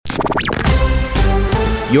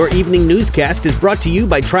Your evening newscast is brought to you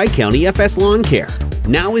by Tri-County FS Lawn Care.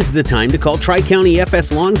 Now is the time to call Tri-County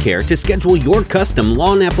FS Lawn Care to schedule your custom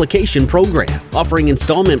lawn application program. Offering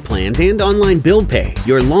installment plans and online bill pay,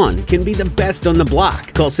 your lawn can be the best on the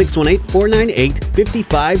block. Call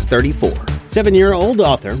 618-498-5534. 7-year-old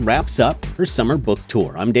author wraps up her summer book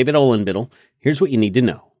tour. I'm David Olenbittle. Here's what you need to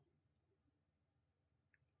know.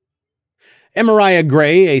 Emariah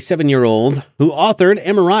Gray, a 7-year-old who authored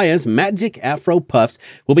Emariah's Magic Afro Puffs,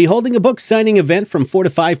 will be holding a book signing event from 4 to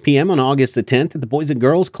 5 p.m. on August the 10th at the Boys and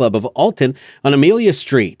Girls Club of Alton on Amelia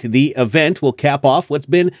Street. The event will cap off what's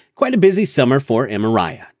been quite a busy summer for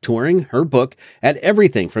Emariah, touring her book at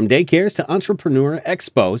everything from daycares to entrepreneur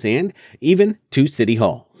expos and even to city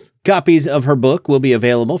halls. Copies of her book will be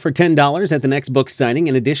available for $10 at the next book signing.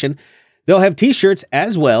 In addition, they'll have t-shirts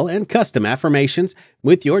as well and custom affirmations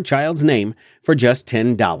with your child's name for just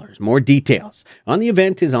 $10. More details on the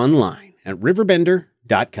event is online at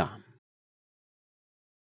riverbender.com.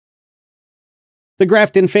 The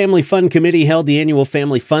Grafton Family Fun Committee held the annual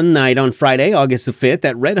Family Fun Night on Friday, August the 5th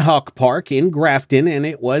at Red Hawk Park in Grafton, and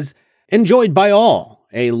it was enjoyed by all.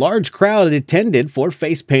 A large crowd attended for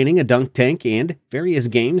face painting, a dunk tank, and various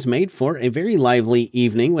games made for a very lively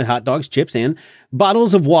evening with hot dogs, chips, and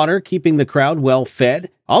bottles of water, keeping the crowd well fed,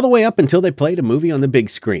 all the way up until they played a movie on the big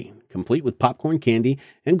screen, complete with popcorn candy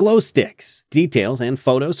and glow sticks. Details and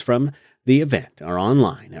photos from the event are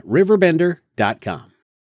online at riverbender.com.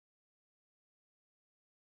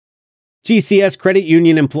 GCS Credit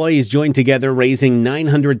Union employees joined together raising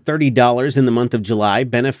 $930 in the month of July,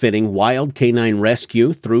 benefiting Wild Canine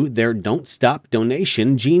Rescue through their Don't Stop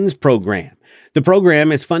Donation Jeans program. The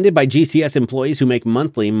program is funded by GCS employees who make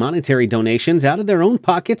monthly monetary donations out of their own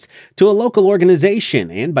pockets to a local organization,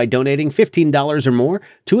 and by donating $15 or more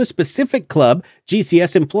to a specific club,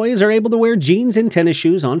 GCS employees are able to wear jeans and tennis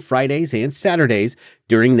shoes on Fridays and Saturdays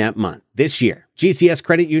during that month. This year, GCS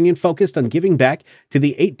Credit Union focused on giving back to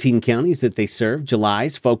the 18 counties that they serve.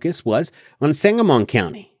 July's focus was on Sangamon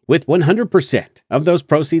County, with 100% of those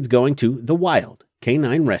proceeds going to the Wild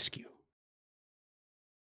Canine Rescue.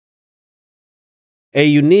 A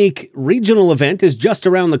unique regional event is just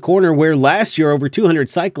around the corner where last year over 200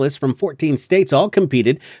 cyclists from 14 states all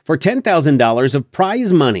competed for $10,000 of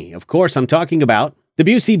prize money. Of course, I'm talking about the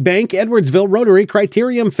Busey Bank Edwardsville Rotary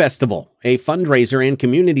Criterium Festival, a fundraiser and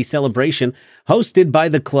community celebration hosted by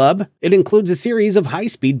the club. It includes a series of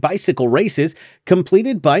high-speed bicycle races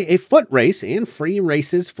completed by a foot race and free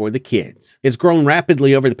races for the kids. It's grown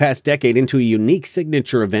rapidly over the past decade into a unique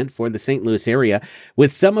signature event for the St. Louis area,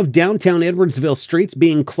 with some of downtown Edwardsville streets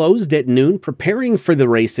being closed at noon, preparing for the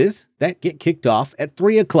races that get kicked off at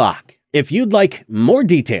 3 o'clock. If you'd like more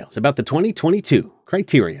details about the 2022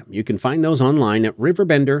 Criterium, you can find those online at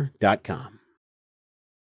riverbender.com.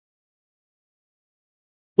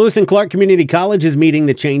 Lewis and Clark Community College is meeting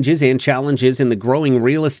the changes and challenges in the growing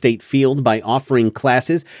real estate field by offering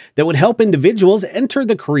classes that would help individuals enter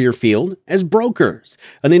the career field as brokers.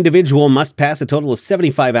 An individual must pass a total of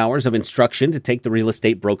 75 hours of instruction to take the real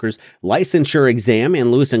estate broker's licensure exam,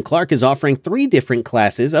 and Lewis and Clark is offering 3 different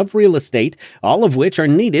classes of real estate, all of which are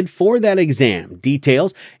needed for that exam.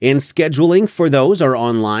 Details and scheduling for those are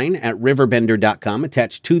online at riverbender.com.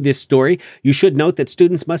 Attached to this story, you should note that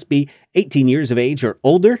students must be 18 years of age or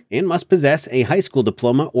older and must possess a high school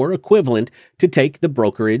diploma or equivalent to take the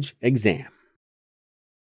brokerage exam.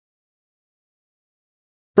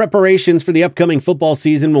 Preparations for the upcoming football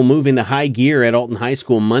season will move into high gear at Alton High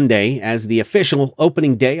School Monday as the official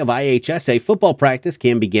opening day of IHSA football practice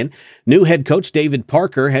can begin. New head coach David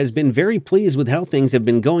Parker has been very pleased with how things have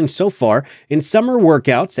been going so far in summer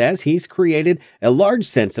workouts, as he's created a large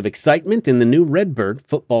sense of excitement in the new Redbird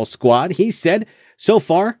football squad. He said, "So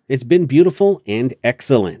far, it's been beautiful and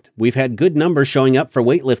excellent. We've had good numbers showing up for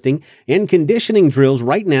weightlifting and conditioning drills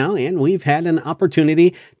right now, and we've had an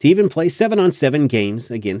opportunity to even play 7-on-7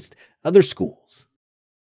 games against other schools."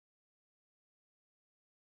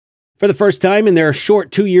 For the first time in their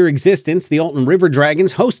short 2-year existence, the Alton River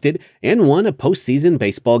Dragons hosted and won a postseason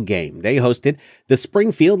baseball game. They hosted the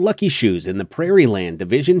Springfield Lucky Shoes in the Prairie Land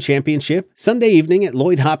Division Championship Sunday evening at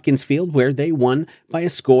Lloyd Hopkins Field, where they won by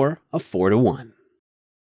a score of 4-1.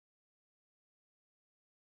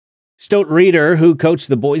 Stote Reeder, who coached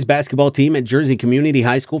the boys basketball team at Jersey Community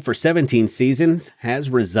High School for 17 seasons, has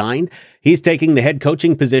resigned. He's taking the head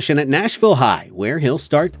coaching position at Nashville High, where he'll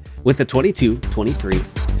start with the 22-23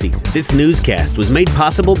 season. This newscast was made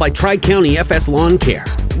possible by Tri-County FS Lawn Care,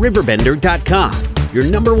 riverbender.com, your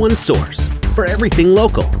 #1 source for everything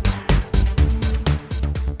local.